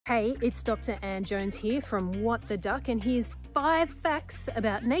Hey, it's Dr. Anne Jones here from What the Duck, and here's 5 facts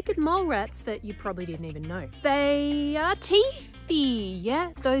about naked mole rats that you probably didn't even know. They are teethy, yeah?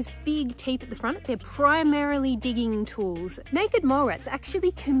 Those big teeth at the front, they're primarily digging tools. Naked mole rats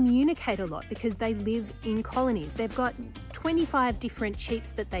actually communicate a lot because they live in colonies. They've got 25 different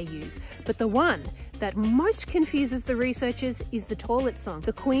cheeps that they use, but the one that most confuses the researchers is the toilet song.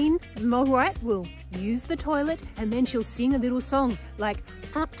 The queen mole rat will use the toilet and then she'll sing a little song like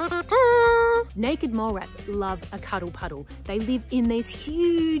Naked mole rats love a cuddle puddle. They live in these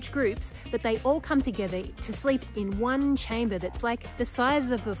huge groups, but they all come together to sleep in one chamber that's like the size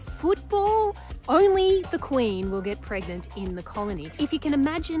of a football. Only the queen will get pregnant in the colony. If you can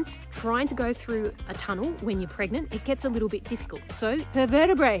imagine trying to go through a tunnel when you're pregnant, it gets a little bit difficult. So her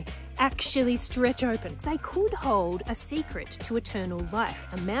vertebrae actually stretch open. They could hold a secret to eternal life.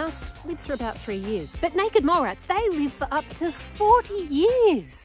 A mouse lives for about 3 years, but naked mole rats, they live for up to 40 years.